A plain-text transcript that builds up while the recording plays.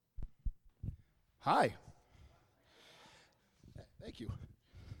Hi. Thank you.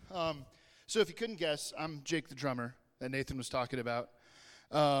 So if you couldn't guess, I'm Jake the drummer that Nathan was talking about.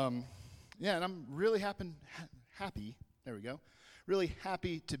 Yeah, and I'm really happy, there we go, really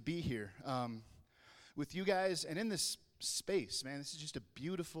happy to be here with you guys and in this space, man. This is just a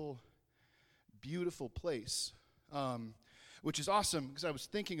beautiful, beautiful place, which is awesome because I was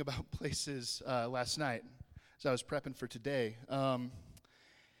thinking about places last night as I was prepping for today.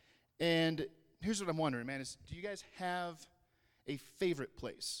 And here's what I'm wondering, man, is do you guys have a favorite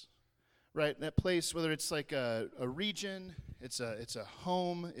place, right? That place, whether it's like a region, it's a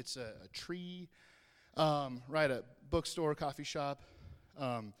home, it's a tree, right, a bookstore, coffee shop,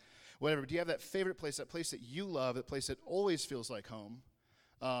 whatever. Do you have that favorite place, that place that you love, that place that always feels like home,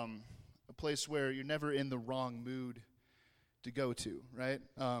 a place where you're never in the wrong mood to go to, right?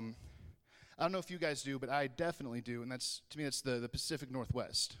 I don't know if you guys do, but I definitely do, and to me, that's the Pacific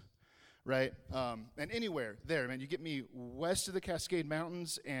Northwest. Right? And anywhere there, man. You get me west of the Cascade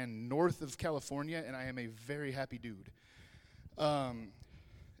Mountains and north of California, and I am a very happy dude. And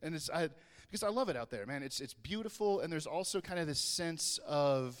because I love it out there, man. It's beautiful, and there's also kind of this sense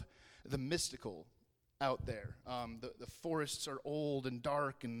of the mystical out there. The forests are old and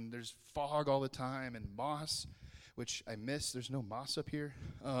dark, and there's fog all the time, and moss, which I miss. There's no moss up here.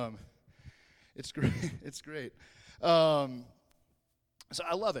 It's great. It's great. So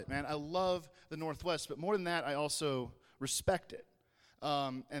I love it, man. I love the Northwest, but more than that, I also respect it.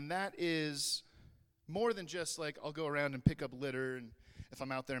 And that is more than just like I'll go around and pick up litter, and if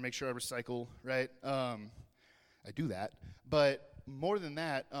I'm out there, make sure I recycle, right? I do that. But more than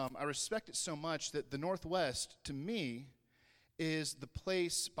that, I respect it so much that the Northwest, to me, is the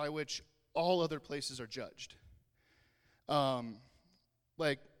place by which all other places are judged. And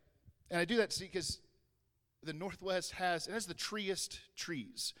I do that because the Northwest has the treeiest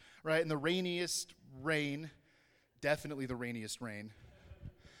trees, right? And the rainiest rain, definitely the rainiest rain.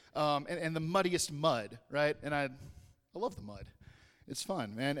 And the muddiest mud, right? And I love the mud. It's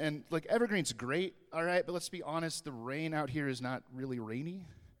fun, man. And like evergreen's great, all right? But let's be honest, the rain out here is not really rainy,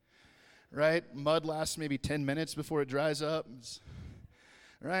 right? Mud lasts maybe 10 minutes before it dries up.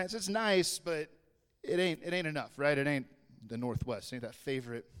 Right? So it's nice, but it ain't enough, right? It ain't the Northwest. It ain't that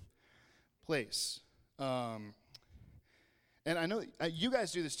favorite place. And I know you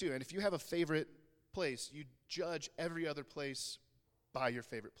guys do this too, and if you have a favorite place, you judge every other place by your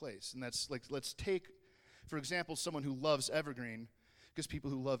favorite place. And that's like, let's take, for example, someone who loves Evergreen, because people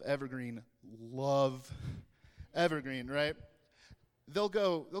who love Evergreen, right? They'll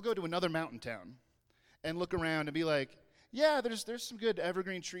go to another mountain town and look around and be like, yeah, there's some good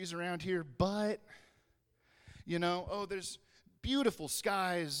evergreen trees around here, but, there's beautiful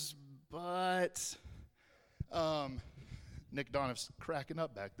skies, but... Nick Donovan's cracking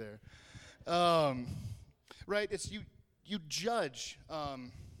up back there. Right? It's you judge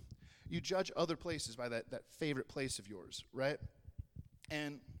other places by that favorite place of yours, right?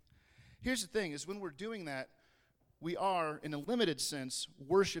 And here's the thing, is when we're doing that, we are, in a limited sense,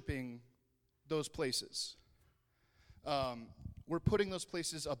 worshiping those places. We're putting those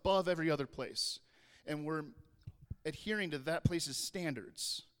places above every other place, and we're adhering to that place's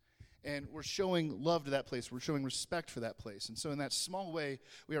standards. And we're showing love to that place. We're showing respect for that place. And so in that small way,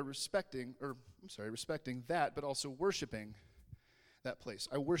 we are respecting that, but also worshiping that place.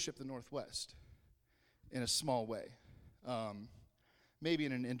 I worship the Northwest in a small way. Maybe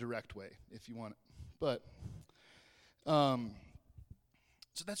in an indirect way, if you want it. But, so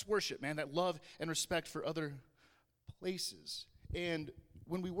that's worship, man, that love and respect for other places. And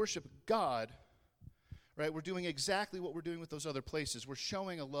when we worship God, right, we're doing exactly what we're doing with those other places. We're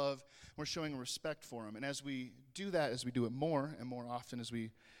showing a love, we're showing a respect for them. And as we do that, as we do it more and more often, as we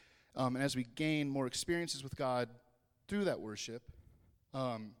gain more experiences with God through that worship,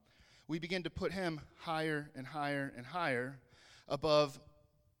 we begin to put Him higher and higher and higher above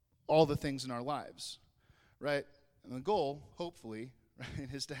all the things in our lives, right? And the goal, hopefully, right,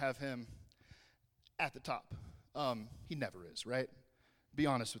 is to have Him at the top. He never is, right? Be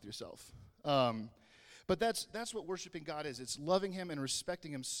honest with yourself. But that's what worshiping God is. It's loving Him and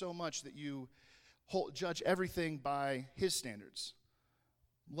respecting Him so much that you judge everything by His standards.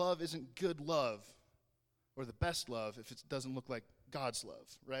 Love isn't good love or the best love if it doesn't look like God's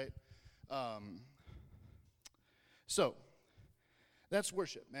love, right? So that's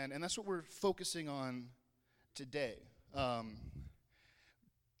worship, man, and that's what we're focusing on today.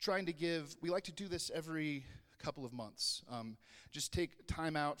 We like to do this every couple of months. Just take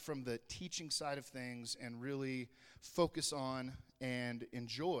time out from the teaching side of things and really focus on and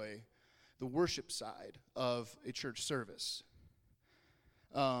enjoy the worship side of a church service.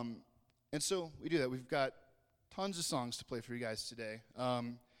 And so we do that. We've got tons of songs to play for you guys today.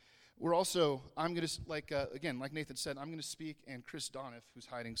 We're also, I'm going to, again, like Nathan said, I'm going to speak, and Chris Donoff, who's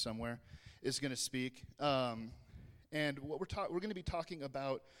hiding somewhere, is going to speak. And what we're going to be talking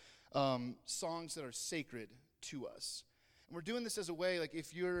about songs that are sacred to us. And we're doing this as a way, like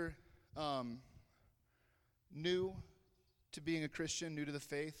if you're new to being a Christian, new to the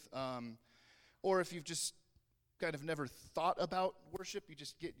faith, or if you've just kind of never thought about worship, you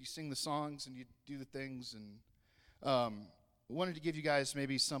sing the songs and you do the things, and wanted to give you guys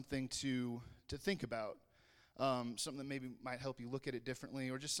maybe something to think about, something that maybe might help you look at it differently,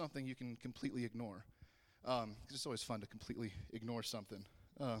 or just something you can completely ignore. Because it's always fun to completely ignore something.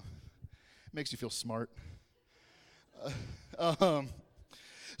 Makes you feel smart.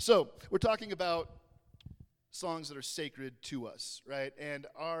 So we're talking about songs that are sacred to us, right? And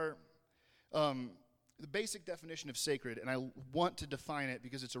our the basic definition of sacred, and I want to define it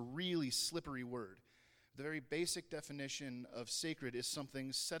because it's a really slippery word. The very basic definition of sacred is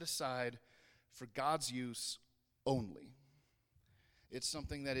something set aside for God's use only. It's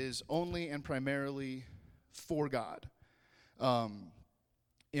something that is only and primarily for God.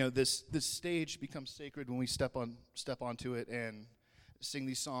 This stage becomes sacred when we step onto it and sing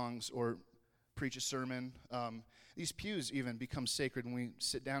these songs or preach a sermon. These pews even become sacred when we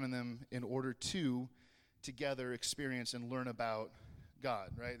sit down in them in order to together experience and learn about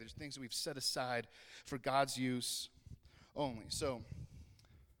God, right? There's things that we've set aside for God's use only. So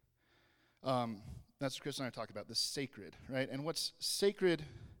that's what Chris and I talk about, the sacred, right? And what's sacred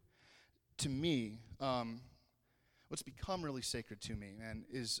to me, what's become really sacred to me, man,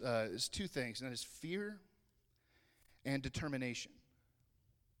 is two things, and that is fear and determination.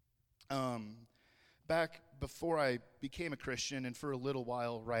 Back before I became a Christian, and for a little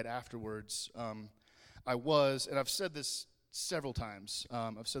while right afterwards, I was, and I've said this several times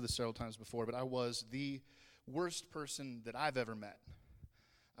before, but I was the worst person that I've ever met.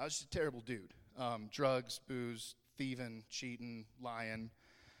 I was just a terrible dude. Drugs, booze, thieving, cheating, lying.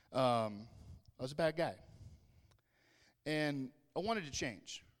 I was a bad guy. And I wanted to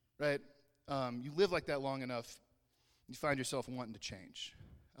change, right? You live like that long enough, you find yourself wanting to change.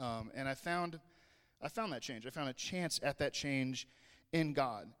 And I found that change. I found a chance at that change in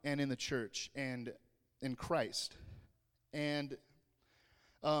God and in the church and in Christ. And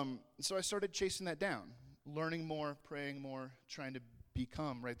so I started chasing that down, learning more, praying more, trying to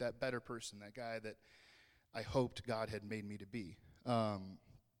become, right, that better person, that guy that I hoped God had made me to be. And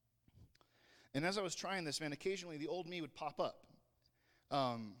as I was trying this, man, occasionally the old me would pop up,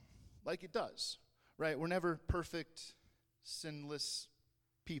 like it does, right? We're never perfect, sinless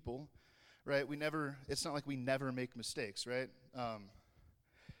people, right? It's not like we never make mistakes, right?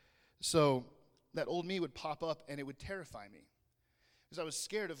 So that old me would pop up, and it would terrify me because I was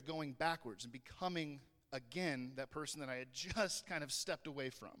scared of going backwards and becoming, again, that person that I had just kind of stepped away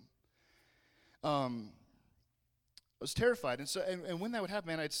from. I was terrified, and when that would happen,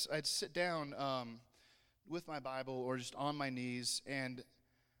 man, I'd sit down with my Bible or just on my knees, and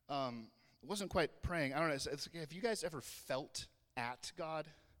I wasn't quite praying. I don't know. It's like, have you guys ever felt at God?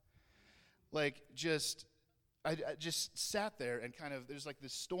 Like, I just sat there and kind of, there's like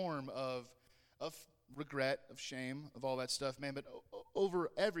this storm of regret, of shame, of all that stuff, man, but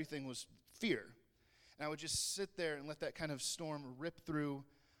over everything was fear. And I would just sit there and let that kind of storm rip through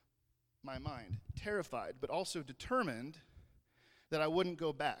my mind, terrified, but also determined that I wouldn't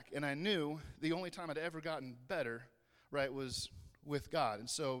go back. And I knew the only time I'd ever gotten better, right, was with God. And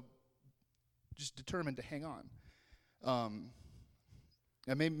so just determined to hang on.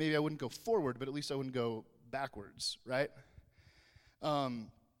 And maybe I wouldn't go forward, but at least I wouldn't go backwards, right?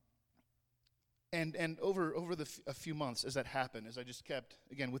 And over a few months as that happened, as I just kept,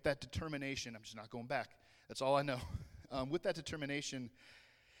 again, with that determination, I'm just not going back. That's all I know. With that determination,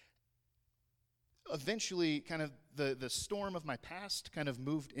 eventually kind of the storm of my past kind of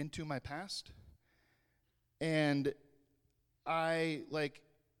moved into my past. And I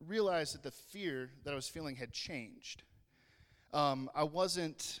realized that the fear that I was feeling had changed. I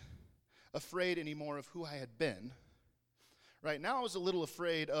wasn't afraid anymore of who I had been. Right now I was a little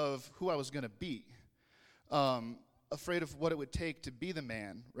afraid of who I was going to be. Afraid of what it would take to be the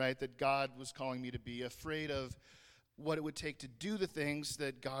man, right, that God was calling me to be. Afraid of what it would take to do the things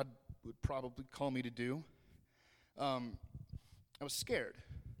that God would probably call me to do. I was scared.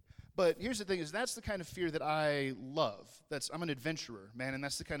 But here's the thing, is that's the kind of fear that I love. I'm an adventurer, man, and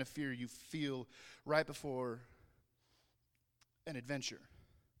that's the kind of fear you feel right before an adventure.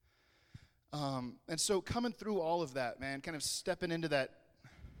 And so coming through all of that, man, kind of stepping into that,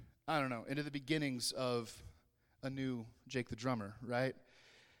 into the beginnings of a new Jake the Drummer, right?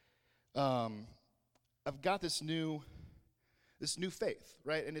 I've got this new faith,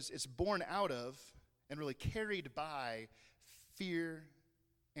 right? And it's born out of and really carried by fear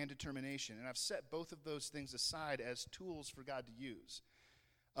and determination. And I've set both of those things aside as tools for God to use.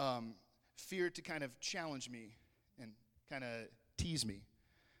 Fear to kind of challenge me and kind of tease me,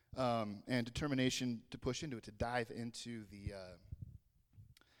 and determination to push into it, to dive into the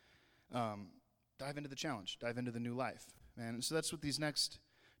challenge, dive into the new life, man. And so that's what these next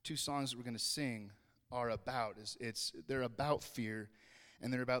two songs that we're going to sing are about. They're about fear,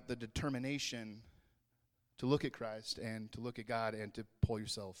 and they're about the determination to look at Christ and to look at God and to pull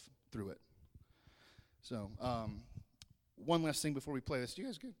yourself through it. So, one last thing before we play this. You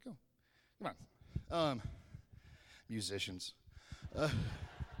guys good? Go. Come on. Musicians.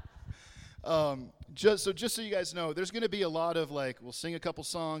 Just so you guys know, there's going to be a lot of we'll sing a couple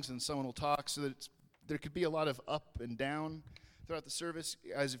songs and someone will talk, so that there could be a lot of up and down throughout the service.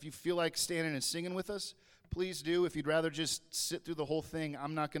 Guys, if you feel like standing and singing with us, please do. If you'd rather just sit through the whole thing,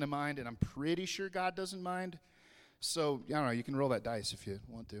 I'm not going to mind, and I'm pretty sure God doesn't mind. So, I don't know, you can roll that dice if you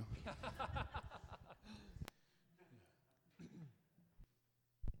want to.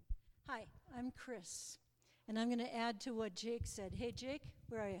 Hi, I'm Chris, and I'm going to add to what Jake said. Hey, Jake,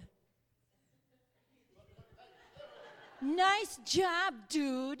 where are you? Nice job,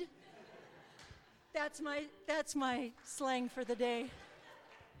 dude. That's my slang for the day.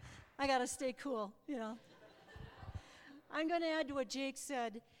 I got to stay cool, you know. I'm going to add to what Jake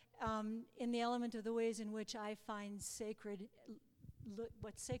said in the element of the ways in which I find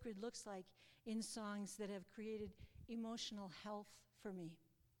what sacred looks like in songs that have created emotional health for me.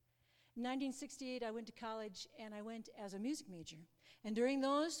 In 1968, I went to college, and I went as a music major. And during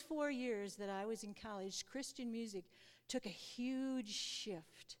those 4 years that I was in college, Christian music took a huge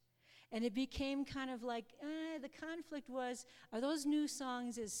shift. And it became kind of like, the conflict was, are those new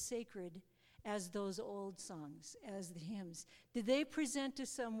songs as sacred as those old songs, as the hymns? Did they present to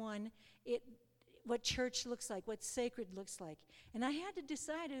someone what church looks like, what sacred looks like? And I had to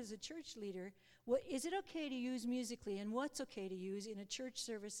decide as a church leader, is it okay to use musically, and what's okay to use in a church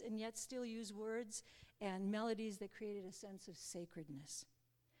service, and yet still use words and melodies that created a sense of sacredness?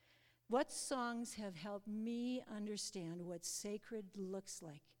 What songs have helped me understand what sacred looks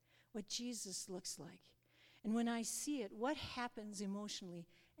like, what Jesus looks like? And when I see it, what happens emotionally?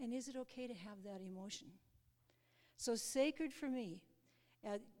 And is it okay to have that emotion? So sacred for me,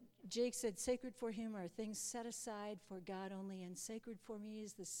 Jake said sacred for him are things set aside for God only, and sacred for me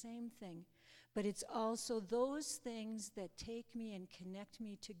is the same thing. But it's also those things that take me and connect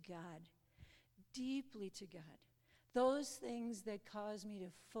me to God, deeply to God. Those things that cause me to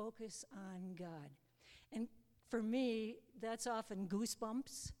focus on God. And for me, that's often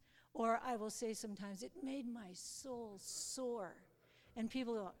goosebumps, or I will say sometimes, it made my soul soar. And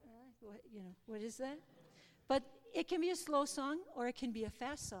people go, what is that? But it can be a slow song, or it can be a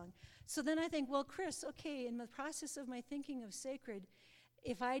fast song. So then I think, well, Chris, okay, in the process of my thinking of sacred,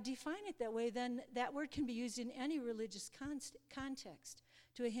 if I define it that way, then that word can be used in any religious context.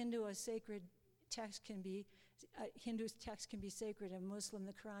 To a Hindu, a sacred text can be, Hindu's text can be sacred. A Muslim,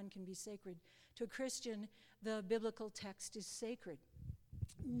 the Quran can be sacred. To a Christian, the biblical text is sacred.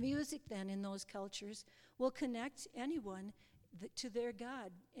 Music, then, in those cultures will connect anyone to their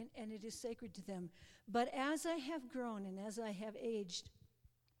God, and it is sacred to them. But as I have grown and as I have aged,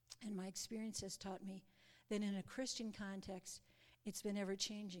 and my experience has taught me that in a Christian context, it's been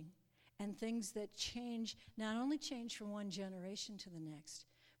ever-changing. And things that change, not only change from one generation to the next,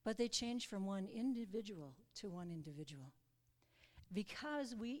 but they change from one individual to one individual.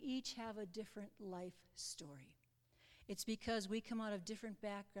 Because we each have a different life story. It's because we come out of different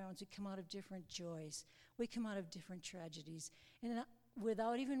backgrounds, we come out of different joys, we come out of different tragedies. And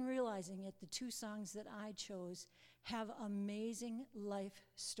without even realizing it, the two songs that I chose have amazing life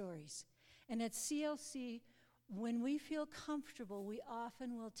stories. And at CLC, when we feel comfortable, we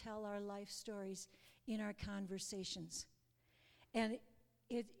often will tell our life stories in our conversations. And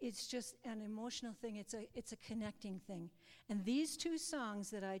it's just an emotional thing. It's a connecting thing. And these two songs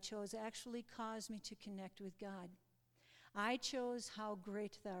that I chose actually caused me to connect with God. I chose How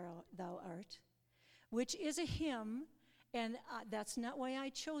Great Thou Art, which is a hymn, and that's not why I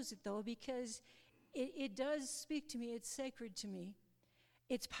chose it, though, because it does speak to me. It's sacred to me.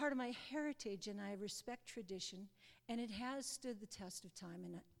 It's part of my heritage, and I respect tradition, and it has stood the test of time,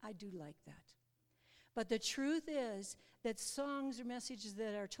 and I do like that. But the truth is that songs or messages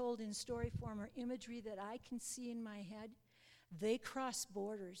that are told in story form or imagery that I can see in my head, they cross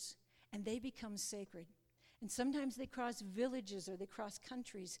borders, and they become sacred. And sometimes they cross villages or they cross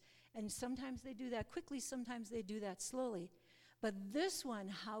countries, and sometimes they do that quickly, sometimes they do that slowly. But this one,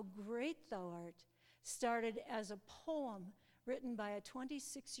 How Great Thou Art, started as a poem written by a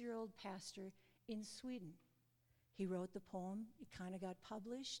 26-year-old pastor in Sweden. He wrote the poem, it kind of got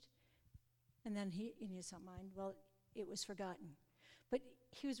published, and then in his mind, well, it was forgotten. But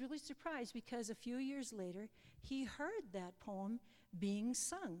he was really surprised because a few years later, he heard that poem being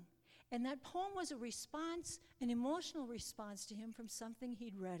sung. And that poem was a response, an emotional response to him from something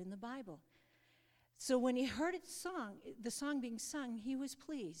he'd read in the Bible. So when he heard it sung, the song being sung, he was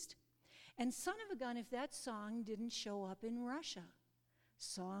pleased. And son of a gun, if that song didn't show up in Russia.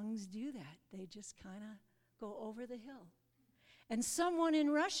 Songs do that. They just kind of go over the hill. And someone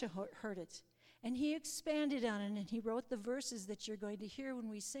in Russia heard it. And he expanded on it, and he wrote the verses that you're going to hear when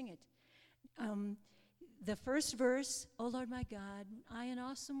we sing it. The first verse, "O Lord my God, I in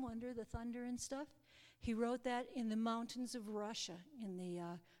awesome wonder, the thunder and stuff," he wrote that in the mountains of Russia, in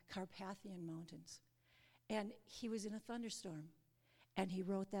the Carpathian Mountains. And he was in a thunderstorm, and he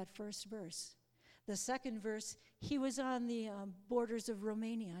wrote that first verse. The second verse, he was on the borders of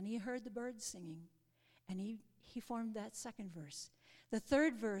Romania, and he heard the birds singing, and he formed that second verse. The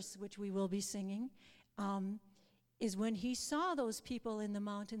third verse, which we will be singing, is when he saw those people in the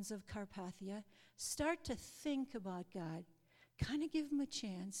mountains of Carpathia start to think about God, kind of give him a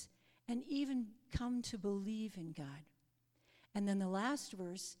chance, and even come to believe in God. And then the last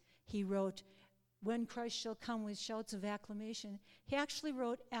verse, he wrote, "When Christ shall come with shouts of acclamation." He actually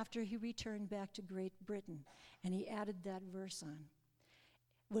wrote after he returned back to Great Britain, and he added that verse on.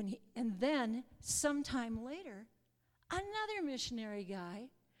 And then, sometime later, another missionary guy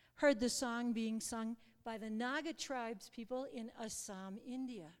heard the song being sung by the Naga tribes people in Assam,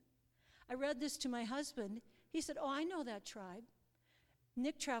 India. I read this to my husband. He said, "Oh, I know that tribe.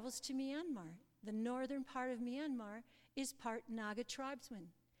 Nick travels to Myanmar. The northern part of Myanmar is part Naga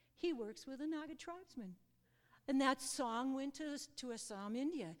tribesman. He works with a Naga tribesman." And that song went to Assam,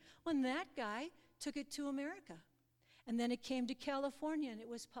 India. When that guy took it to America. And then it came to California, and it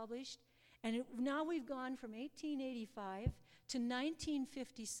was published. And now we've gone from 1885 to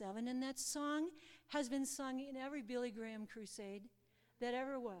 1957, and that song has been sung in every Billy Graham crusade that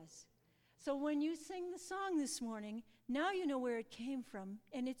ever was. So when you sing the song this morning, now you know where it came from,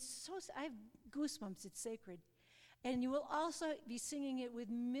 and I have goosebumps, it's sacred. And you will also be singing it with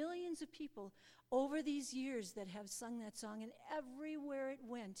millions of people over these years that have sung that song, and everywhere it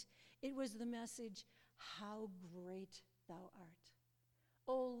went, it was the message, "How great thou art.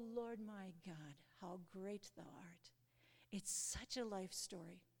 O Lord my God, how great thou art." It's such a life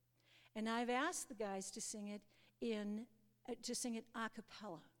story. And I've asked the guys to sing it a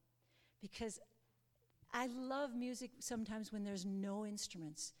cappella, because I love music sometimes when there's no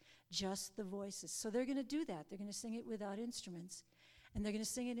instruments, just the voices. So they're going to do that. They're going to sing it without instruments, and they're going to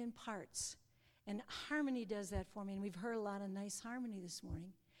sing it in parts. And harmony does that for me, and we've heard a lot of nice harmony this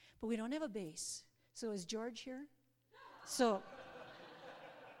morning, but we don't have a bass. So is George here? So,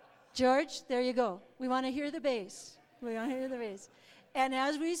 George, there you go. We want to hear the bass. We want to hear the bass. And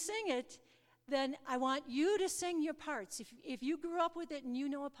as we sing it, then I want you to sing your parts. If you grew up with it and you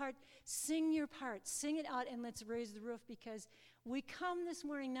know a part, sing your part. Sing it out, and let's raise the roof, because we come this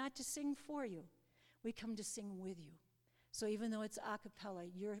morning not to sing for you. We come to sing with you. So even though it's a cappella,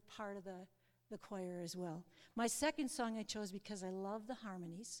 you're part of the choir as well. My second song I chose because I love the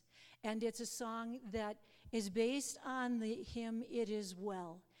harmonies, and it's a song that is based on the hymn, "It Is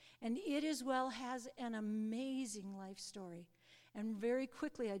Well." And "It Is Well" has an amazing life story. And very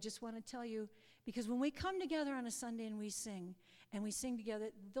quickly, I just want to tell you, because when we come together on a Sunday and we sing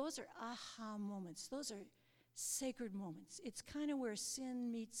together, those are aha moments. Those are sacred moments. It's kind of where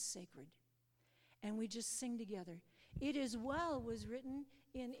sin meets sacred. And we just sing together. "It Is Well" was written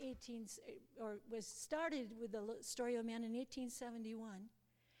was started with the story of a man in 1871.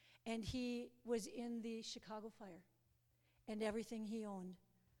 And he was in the Chicago fire. And everything he owned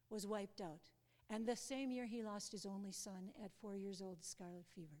was wiped out. And the same year he lost his only son at 4 years old, scarlet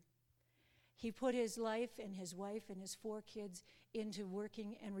fever. He put his life and his wife and his 4 kids into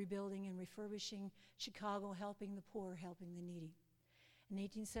working and rebuilding and refurbishing Chicago, helping the poor, helping the needy. In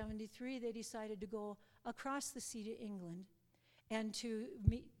 1873, they decided to go across the sea to England and to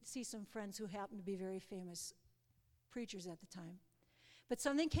see some friends who happened to be very famous preachers at the time. But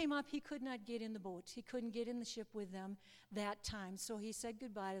something came up. He could not get in the boat. He couldn't get in the ship with them that time. So he said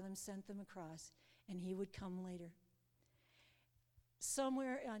goodbye to them, sent them across, and he would come later.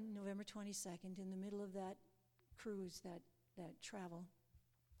 Somewhere on November 22nd, in the middle of that cruise, that travel,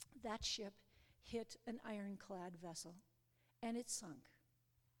 that ship hit an ironclad vessel, and it sunk.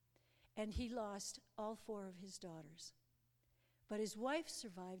 And he lost all 4 of his daughters. But his wife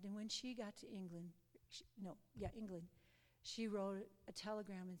survived, and when she got to England, she wrote a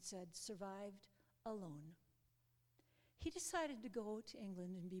telegram and said, "Survived alone." He decided to go to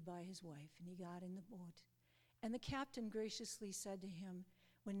England and be by his wife, and he got in the boat. And the captain graciously said to him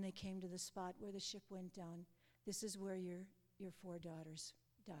when they came to the spot where the ship went down, "This is where your 4 daughters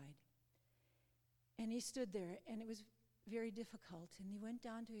died." And he stood there, and it was very difficult, and he went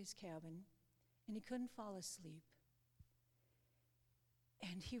down to his cabin, and he couldn't fall asleep.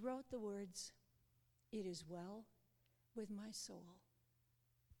 And he wrote the words, "It is well with my soul.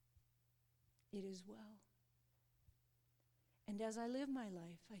 It is well." And as I live my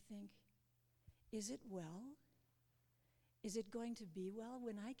life, I think, is it well? Is it going to be well?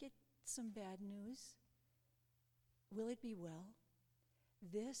 When I get some bad news, will it be well?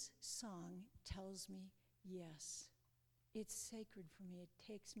 This song tells me yes. It's sacred for me. It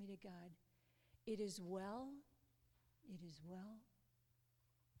takes me to God. It is well. It is well.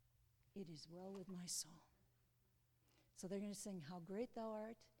 It is well with my soul. So they're going to sing "How Great Thou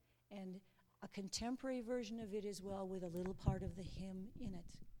Art," and a contemporary version of "It Is Well" with a little part of the hymn in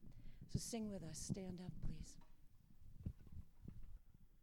it. So sing with us. Stand up, please.